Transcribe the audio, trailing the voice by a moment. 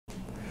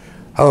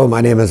Hello,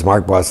 my name is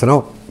Mark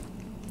Boissoneault.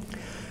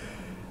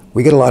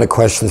 We get a lot of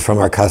questions from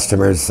our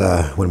customers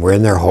when we're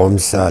in their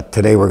homes.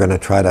 Today we're going to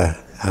try to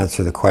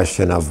answer the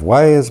question of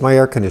why is my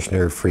air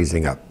conditioner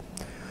freezing up?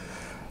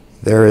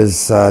 There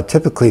is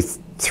typically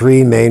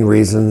three main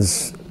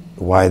reasons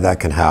why that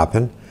can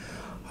happen.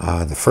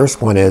 The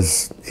first one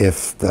is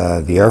if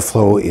the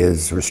airflow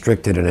is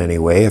restricted in any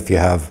way, if you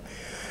have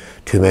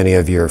too many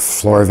of your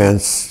floor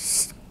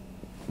vents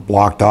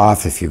blocked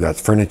off, if you've got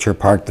furniture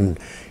parked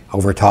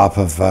over top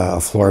of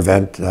a floor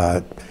vent.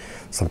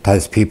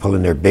 Sometimes people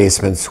in their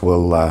basements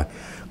will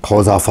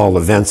close off all the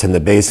vents in the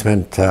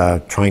basement,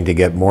 trying to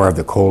get more of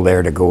the cold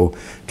air to go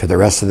to the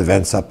rest of the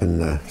vents up in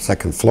the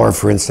second floor,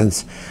 for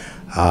instance.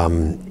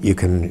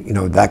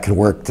 That can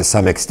work to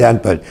some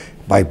extent, but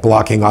by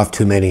blocking off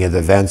too many of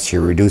the vents,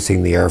 you're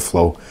reducing the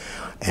airflow,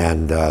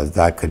 and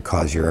that could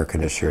cause your air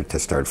conditioner to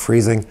start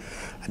freezing.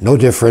 No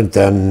different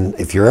than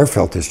if your air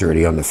filter is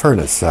dirty on the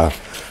furnace.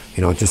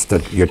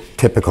 Your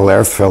typical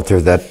air filter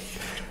that,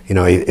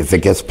 if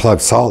it gets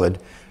plugged solid,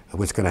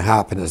 what's going to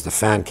happen is the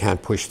fan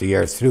can't push the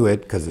air through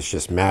it because it's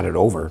just matted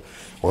over,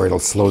 or it'll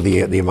slow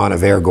the amount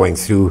of air going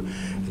through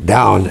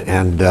down,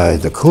 and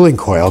the cooling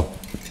coil,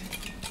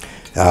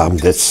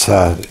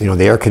 the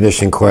air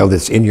conditioning coil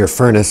that's in your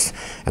furnace,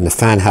 and the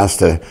fan has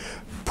to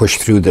push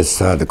through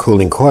the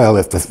cooling coil.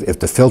 If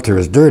the filter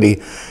is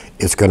dirty,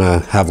 it's going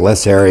to have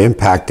less air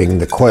impacting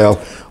the coil,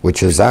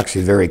 which is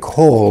actually very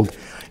cold.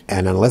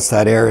 And unless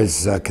that air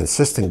is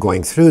consistent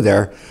going through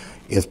there,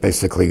 it's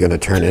basically going to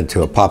turn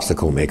into a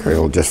popsicle maker.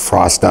 It'll just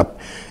frost up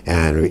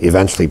and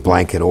eventually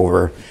blanket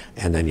over,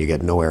 and then you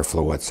get no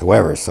airflow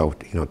whatsoever. So,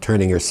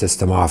 turning your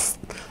system off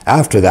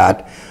after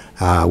that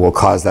will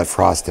cause that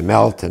frost to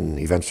melt, and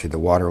eventually the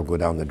water will go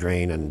down the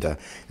drain, and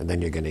then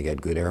you're going to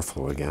get good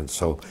airflow again.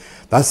 So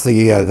that's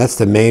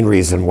the main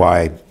reason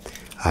why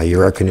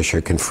your air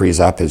conditioner can freeze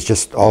up, is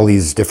just all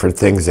these different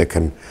things that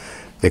can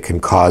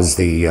cause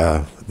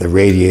the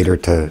radiator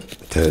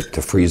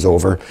to freeze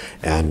over,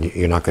 and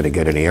you're not going to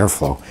get any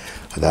airflow.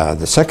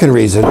 The second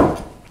reason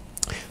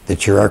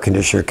that your air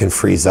conditioner can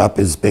freeze up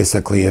is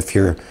basically if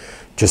you're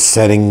just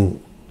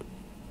setting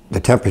the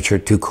temperature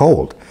too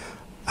cold.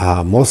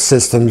 Most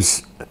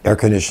systems, air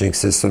conditioning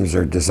systems,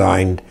 are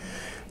designed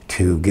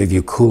to give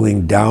you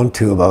cooling down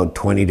to about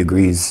 20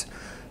 degrees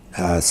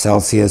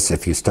Celsius.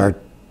 If you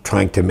start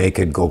trying to make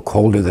it go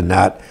colder than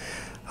that,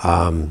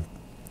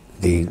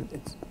 the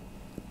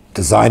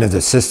design of the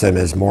system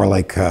is more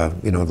like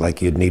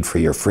like you'd need for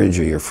your fridge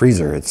or your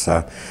freezer. It's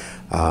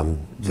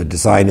the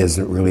design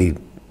isn't really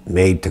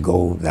made to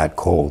go that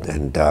cold,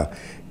 and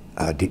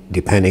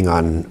depending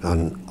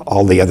on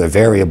all the other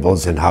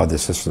variables and how the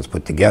system's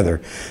put together,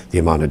 the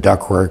amount of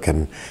ductwork,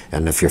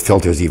 and if your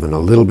filter's even a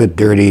little bit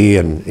dirty,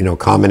 and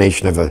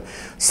combination of a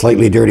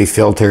slightly dirty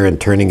filter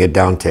and turning it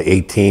down to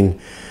 18,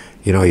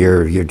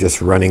 you're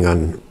just running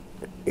on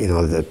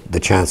the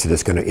chance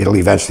that it'll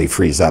eventually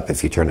freeze up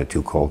if you turn it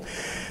too cold.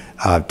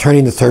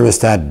 Turning the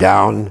thermostat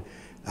down,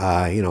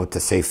 to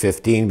say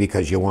 15,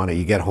 because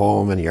you get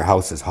home and your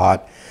house is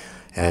hot,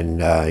 and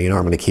you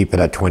normally keep it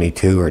at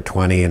 22 or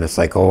 20, and it's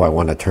like, oh, I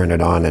want to turn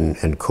it on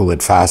and cool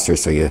it faster,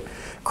 so you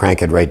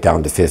crank it right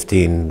down to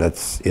 15.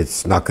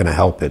 It's not going to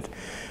help it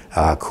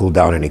cool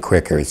down any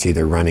quicker. It's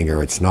either running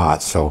or it's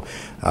not. So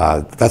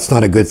that's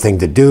not a good thing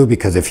to do,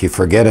 because if you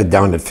forget it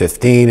down at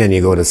 15 and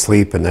you go to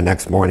sleep and the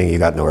next morning you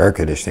got no air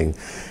conditioning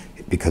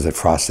because it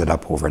frosted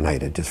up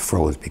overnight, it just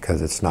froze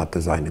because it's not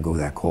designed to go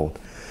that cold.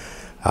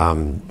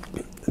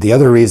 The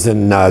other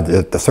reason,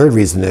 the third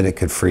reason that it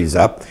could freeze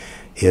up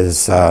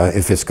is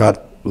if it's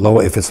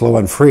low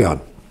on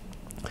Freon.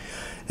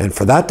 And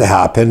for that to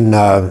happen,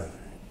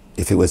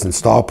 if it was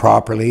installed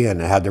properly and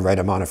it had the right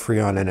amount of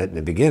Freon in it in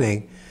the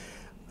beginning,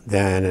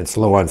 then it's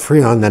low on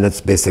Freon, then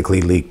it's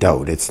basically leaked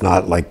out. It's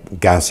not like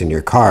gas in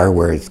your car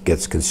where it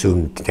gets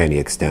consumed to any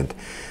extent.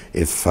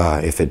 If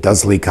it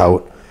does leak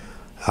out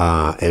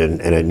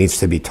and it needs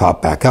to be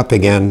topped back up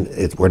again,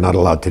 we're not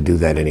allowed to do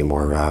that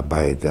anymore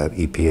by the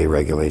EPA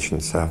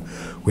regulations.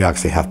 We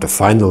actually have to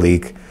find the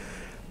leak,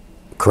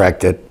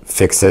 correct it,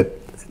 fix it,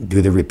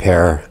 do the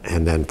repair,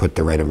 and then put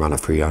the right amount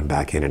of Freon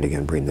back in it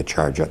again, bring the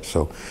charge up.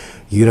 So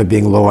unit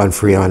being low on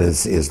Freon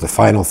is the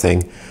final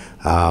thing.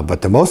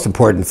 But the most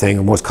important thing,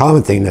 or most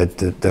common thing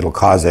that'll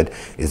cause it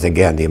is,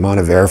 again, the amount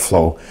of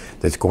airflow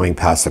that's going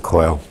past the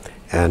coil.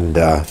 And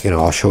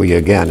I'll show you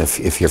again,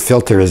 if your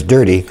filter is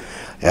dirty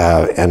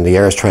and the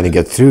air is trying to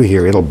get through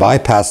here, it'll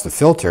bypass the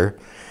filter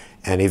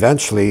and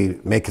eventually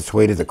make its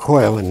way to the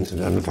coil.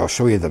 And I'll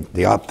show you the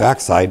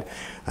backside.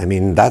 I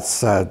mean,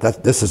 this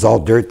is all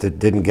dirt that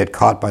didn't get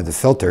caught by the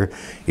filter,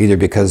 either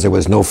because there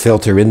was no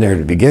filter in there at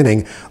the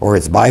beginning, or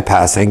it's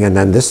bypassing, and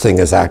then this thing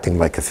is acting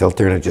like a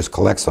filter and it just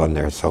collects on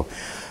there. So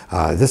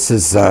this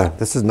is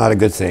not a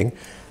good thing,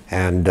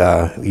 and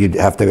you'd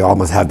have to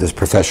almost have this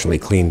professionally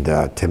cleaned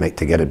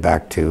to get it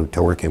back to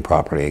working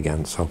properly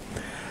again. So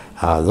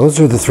those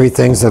are the three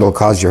things that'll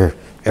cause your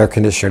air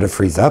conditioner to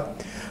freeze up.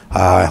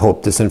 I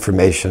hope this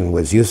information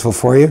was useful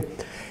for you.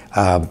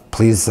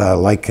 Please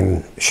like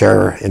and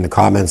share in the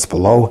comments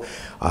below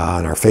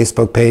on our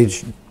Facebook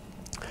page.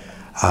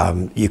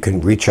 You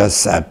can reach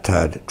us at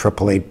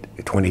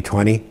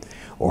 888-2020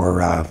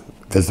 or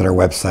visit our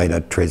website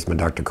at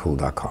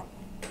tradesman-cool.com.